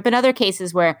high. There have been other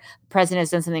cases where the president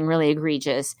has done something really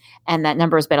egregious and that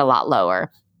number has been a lot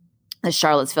lower. The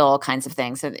Charlottesville kinds of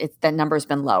things. That number has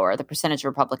been lower. The percentage of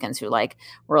Republicans who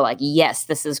were like, yes,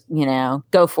 this is,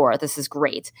 go for it. This is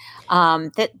great.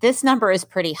 This number is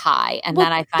pretty high. And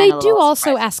then I find they do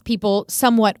also ask people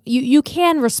somewhat, you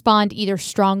can respond either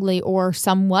strongly or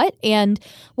somewhat. And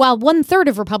while 1/3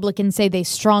 of Republicans say they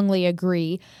strongly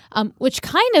agree, which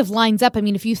kind of lines up.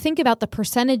 if you think about the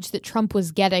percentage that Trump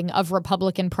was getting of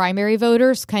Republican primary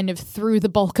voters kind of through the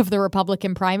bulk of the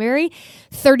Republican primary,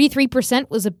 33%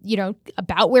 was,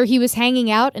 about where he was hanging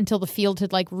out until the field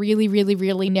had really, really,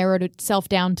 really narrowed itself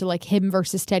down to him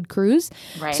versus Ted Cruz.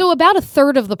 Right. So about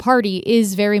 1/3 of the party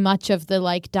is very much of the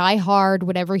die hard,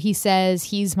 whatever he says,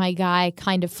 he's my guy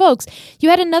kind of folks. You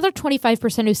had another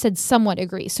 25% who said somewhat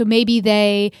agree. So maybe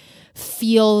they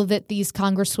feel that these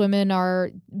congresswomen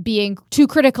are being too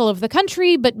critical of the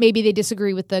country, but maybe they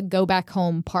disagree with the go back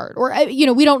home part. Or,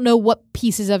 we don't know what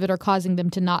pieces of it are causing them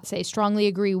to not say strongly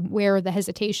agree, where are the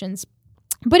hesitations.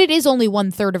 But it is only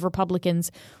 1/3 of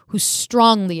Republicans who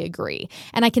strongly agree.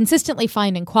 And I consistently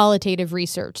find in qualitative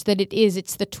research that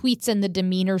it's the tweets and the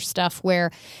demeanor stuff where,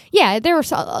 yeah, there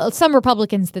are some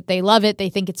Republicans that they love it. They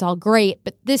think it's all great.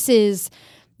 But this is,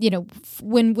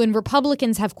 when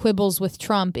Republicans have quibbles with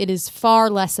Trump, it is far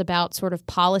less about sort of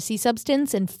policy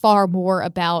substance and far more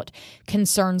about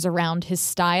concerns around his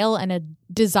style and a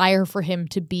desire for him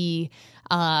to be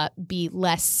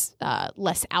less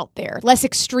out there, less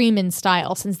extreme in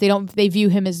style, since they view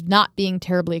him as not being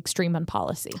terribly extreme on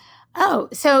policy. Oh,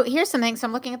 so here's something. So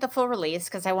I'm looking at the full release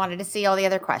because I wanted to see all the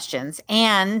other questions,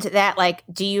 and that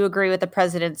do you agree with the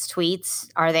president's tweets?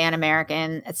 Are they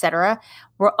un-American, et cetera?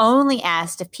 We're only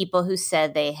asked of people who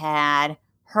said they had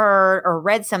heard or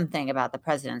read something about the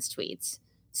president's tweets.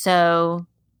 So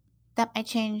that might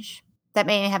change. That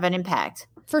may have an impact.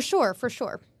 For sure.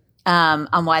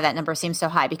 On why that number seems so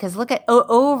high. Because look at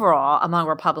overall among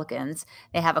Republicans,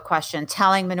 they have a question: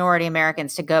 telling minority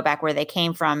Americans to go back where they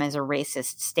came from is a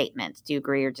racist statement. Do you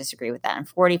agree or disagree with that? And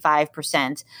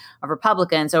 45% of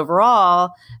Republicans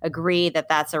overall agree that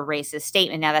that's a racist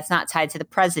statement. Now, that's not tied to the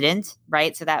president,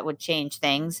 right? So that would change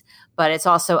things. But it's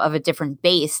also of a different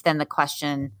base than the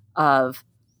question of,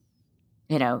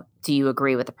 do you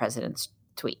agree with the president's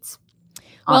tweets?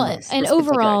 Well, and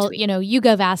overall,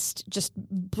 YouGov asked just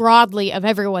broadly of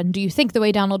everyone, do you think the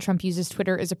way Donald Trump uses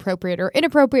Twitter is appropriate or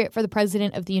inappropriate for the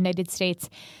president of the United States?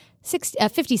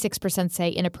 56% say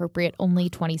inappropriate, only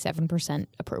 27%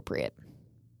 appropriate.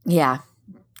 Yeah,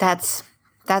 that's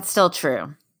still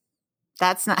true.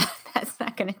 That's not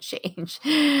going to change.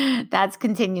 That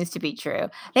continues to be true.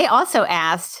 They also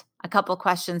asked a couple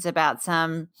questions about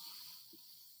some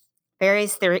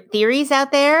various theories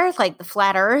out there, like the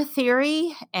flat earth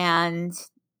theory. And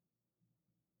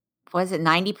was it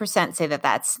 90% say that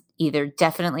that's either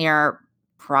definitely or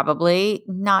probably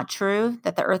not true,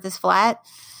 that the earth is flat.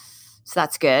 So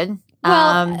that's good.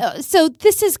 Well, so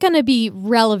this is going to be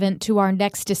relevant to our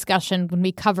next discussion when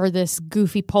we cover this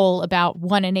goofy poll about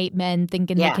 1 in 8 men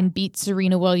thinking they can beat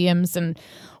Serena Williams and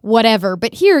whatever.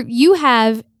 But here you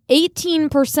have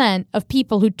 18% of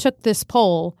people who took this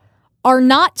poll are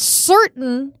not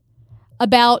certain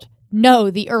about, no,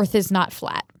 the earth is not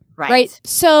flat. Right.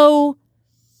 So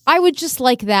I would just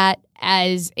like that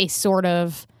as a sort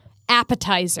of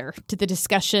appetizer to the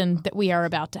discussion that we are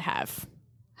about to have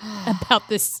about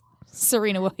this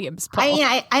Serena Williams poll.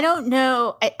 I don't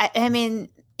know. I mean,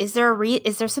 is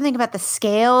there something about the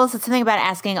scales? It's something about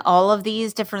asking all of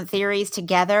these different theories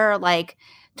together. Like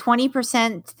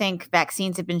 20% think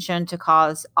vaccines have been shown to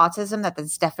cause autism.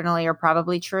 That's definitely or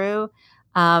probably true.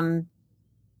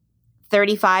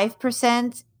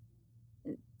 35%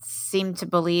 seem to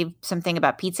believe something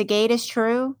about Pizzagate is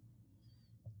true.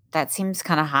 That seems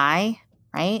kind of high,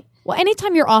 right? Well,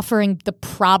 anytime you're offering the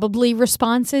probably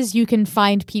responses, you can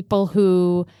find people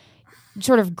who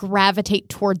sort of gravitate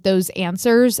toward those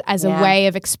answers as a way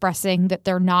of expressing that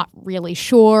they're not really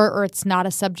sure or it's not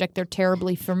a subject they're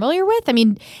terribly familiar with. I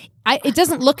mean, it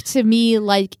doesn't look to me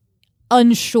like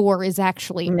unsure is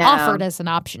actually offered as an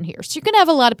option here. So you can have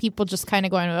a lot of people just kind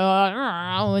of going,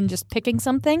 and just picking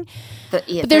something. But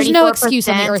there's no excuse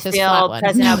on the earth is flat one.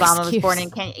 President Obama was born in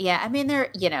Kenya. Yeah, I mean,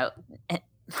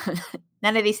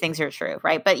 none of these things are true,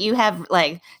 right? But you have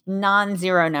like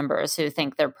non-zero numbers who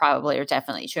think they're probably or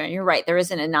definitely true. And you're right, there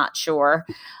isn't a not sure.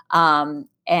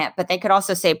 But they could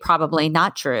also say probably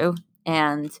not true.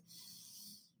 And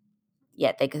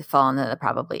yet they could fall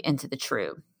into the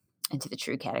true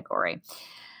category.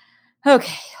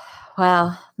 Okay.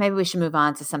 Well, maybe we should move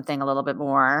on to something a little bit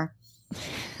more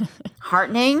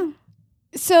heartening.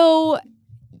 So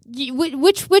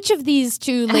which of these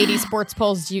two Ladysports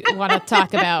polls do you want to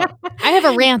talk about? I have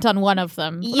a rant on one of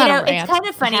them. It's kind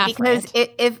of funny because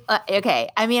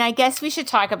I mean, I guess we should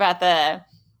talk about the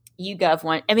YouGov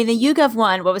one. I mean, the YouGov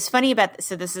one, what was funny about this,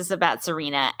 so this is about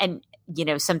Serena, and,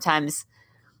 sometimes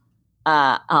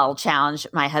I'll challenge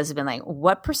my husband, like,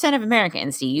 what percent of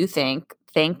Americans do you think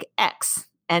X?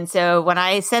 And so when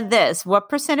I said this, what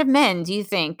percent of men do you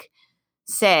think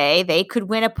say they could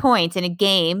win a point in a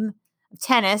game of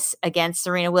tennis against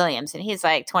Serena Williams? And he's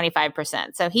like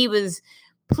 25%. So he was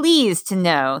pleased to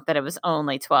know that it was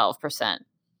only 12%.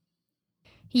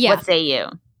 Yeah. What say you?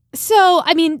 So,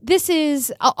 I mean, this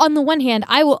is, on the one hand,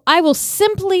 I will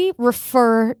simply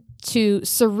refer to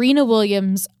Serena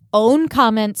Williams' own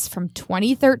comments from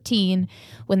 2013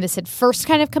 when this had first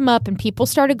kind of come up and people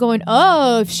started going,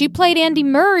 oh, if she played Andy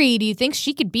Murray, do you think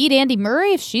she could beat Andy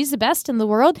Murray if she's the best in the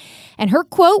world? And her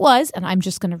quote was, and I'm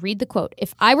just going to read the quote,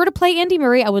 if I were to play Andy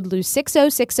Murray, I would lose 6-0,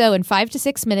 6-0 in 5 to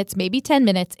 6 minutes, maybe 10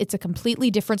 minutes. It's a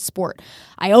completely different sport.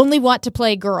 I only want to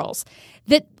play girls.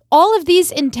 That all of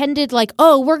these intended like,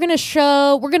 oh, we're going to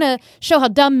show how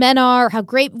dumb men are, how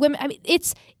great women. I mean,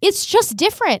 it's just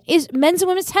different. Men's and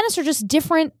women's tennis are just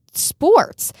different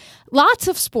sports. Lots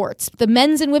of sports, the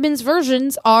men's and women's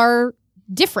versions are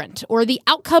different, or the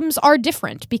outcomes are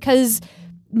different because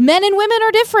men and women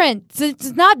are different.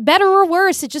 It's not better or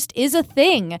worse. It just is a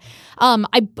thing.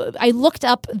 I looked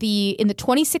up in the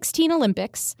 2016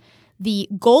 Olympics, the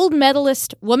gold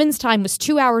medalist women's time was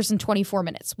 2 hours and 24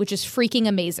 minutes, which is freaking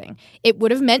amazing. It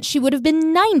would have meant she would have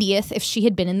been 90th if she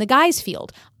had been in the guys'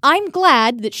 field. I'm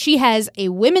glad that she has a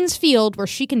women's field where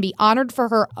she can be honored for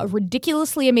her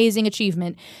ridiculously amazing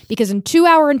achievement, because in 2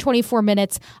 hours and 24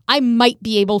 minutes, I might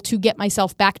be able to get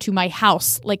myself back to my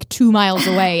house like 2 miles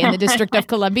away in the District of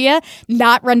Columbia,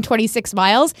 not run 26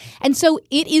 miles. And so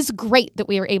it is great that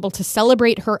we are able to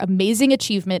celebrate her amazing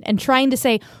achievement, and trying to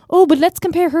say, oh, but let's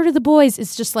compare her to the boys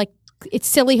is just like, it's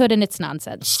sillyhood and it's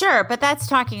nonsense. Sure, but that's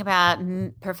talking about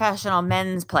professional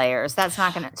men's players. That's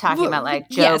not talking about like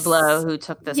Joe Blow, who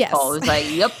took this poll. Who's like,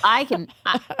 yep, I am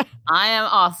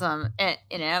awesome. And,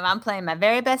 I'm playing my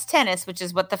very best tennis, which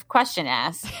is what the question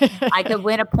asks. I could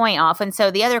win a point off. And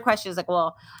so the other question is like,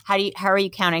 well, how are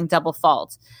you counting double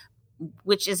fault?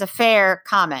 Which is a fair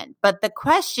comment. But the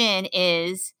question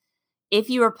is,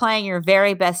 if you were playing your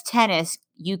very best tennis,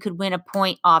 you could win a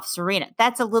point off Serena.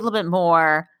 That's a little bit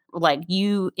more like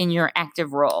you in your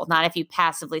active role. Not if you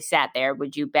passively sat there,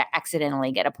 would you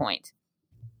accidentally get a point?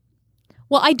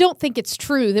 Well, I don't think it's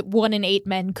true that 1 in 8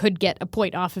 men could get a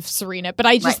point off of Serena, but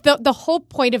I just, the whole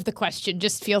point of the question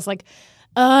just feels like,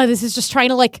 this is just trying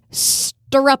to like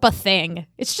stir up a thing.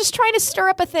 It's just trying to stir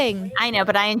up a thing. I know,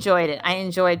 but I enjoyed it. I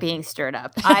enjoyed being stirred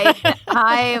up.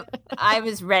 I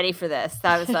was ready for this.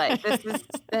 I was like,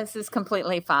 this is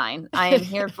completely fine. I am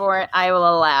here for it. I will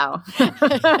allow.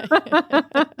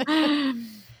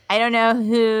 I don't know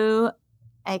who.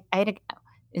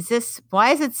 Is this?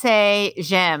 Why does it say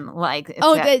j'aime? Like,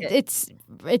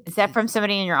 is that from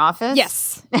somebody in your office?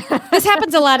 Yes, this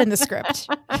happens a lot in the script.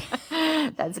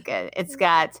 That's good. It's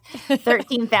got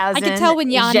 13,000. I can tell when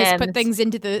Giannis gems. Put things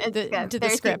into the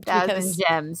script. 13,000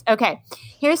 gems. Okay,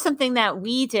 here's something that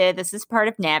we did. This is part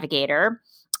of Navigator,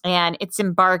 and it's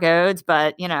embargoed,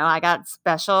 but I got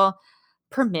special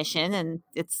permission, and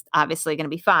it's obviously going to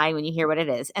be fine when you hear what it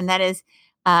is. And that is,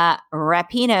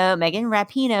 Megan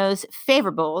Rapinoe's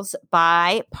favorables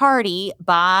by party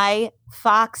by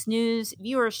Fox News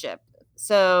viewership.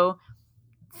 So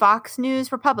Fox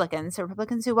News Republicans, so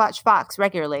Republicans who watch Fox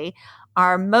regularly,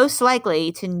 are most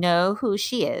likely to know who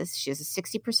she is. She has a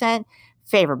 60%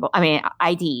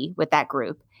 ID with that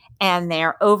group, and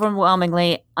they're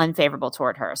overwhelmingly unfavorable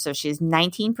toward her. So she's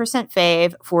 19%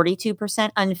 fave,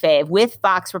 42% unfave with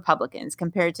Fox Republicans.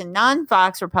 Compared to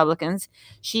non-Fox Republicans,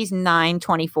 she's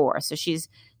 9-24. So she's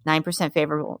 9%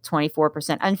 favorable,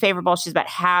 24% unfavorable. She's about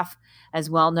half as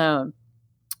well known.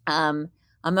 Among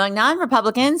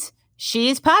non-Republicans,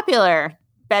 she's popular.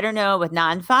 Better known with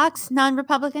non-Fox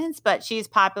non-Republicans, but she's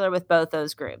popular with both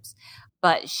those groups.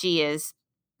 But she is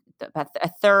about a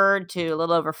third to a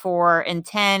little over 4 in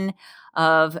 10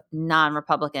 of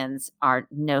non-Republicans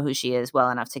know who she is well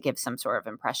enough to give some sort of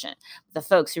impression. The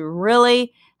folks who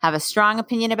really have a strong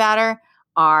opinion about her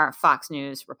are Fox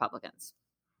News Republicans.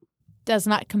 Does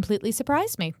not completely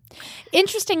surprise me.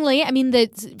 Interestingly, I mean, the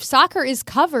soccer is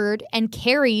covered and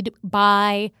carried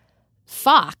by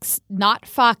Fox, not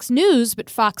Fox News,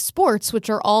 but Fox Sports, which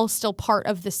are all still part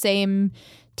of the same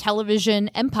television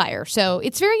empire. So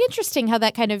it's very interesting how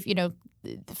that kind of,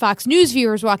 Fox News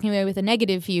viewers walking away with a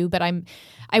negative view, but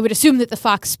I would assume that the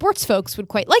Fox Sports folks would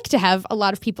quite like to have a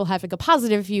lot of people having a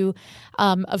positive view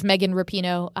of Megan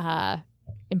Rapinoe,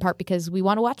 in part because we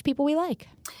want to watch people we like.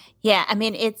 Yeah, I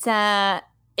mean, it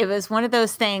was one of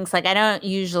those things, like, I don't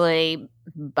usually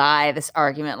buy this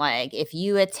argument, like, if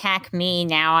you attack me,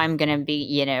 now I'm going to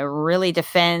be, really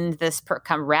defend this,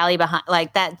 come rally behind,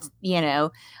 like that,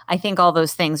 I think all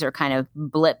those things are kind of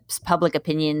blips, public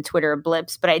opinion, Twitter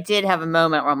blips. But I did have a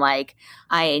moment where I'm like,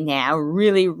 I now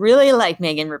really, really like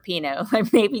Megan Rapinoe.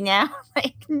 Like maybe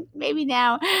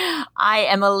now I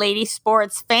am a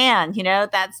Ladysports fan,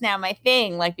 that's now my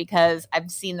thing. Like, because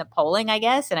I've seen the polling, I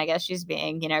guess, and I guess she's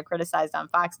being, criticized on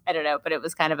Fox. I don't know, but it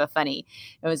was a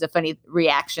funny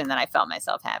reaction that I felt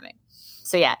myself having.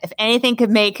 So yeah, if anything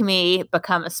could make me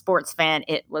become a sports fan,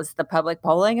 it was the public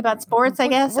polling about sports, I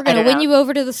guess. We're going to win you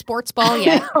over to the sports ball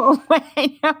yet.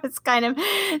 I know it's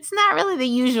not really the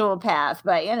usual path,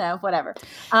 but whatever.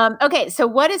 Okay, so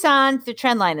what is on the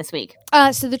trend line this week?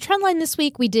 So the trend line this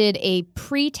week, we did a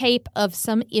pre-tape of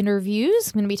some interviews.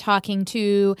 I'm going to be talking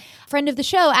to a friend of the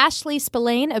show, Ashley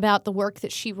Spillane, about the work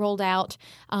that she rolled out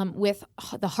with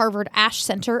the Harvard Ash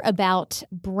Center about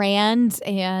brands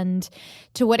and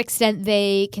to what extent they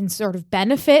can sort of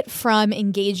benefit from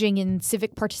engaging in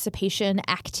civic participation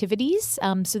activities.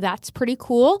 So that's pretty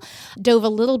cool. Dove a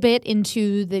little bit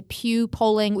into the Pew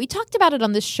polling. We talked about it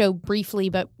on this show briefly,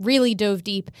 but really dove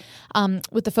deep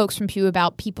with the folks from Pew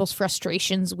about people's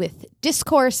frustrations with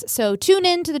discourse. So tune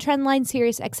in to the Trendline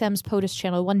Sirius XM's POTUS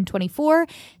Channel 124,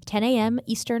 10 a.m.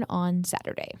 Eastern on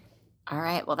Saturday. All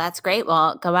right. Well, that's great.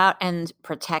 Well, go out and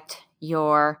protect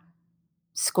your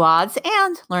squads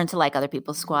and learn to like other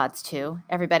people's squads too,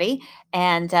 everybody.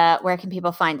 And where can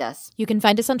people find us? You can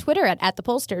find us on Twitter at The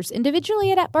Pollsters,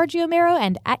 individually at @Bargiomero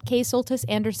and at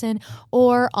 @KSoltis_Anderson,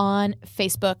 or on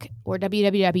Facebook or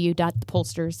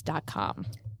www.thepollsters.com.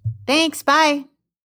 Thanks. Bye.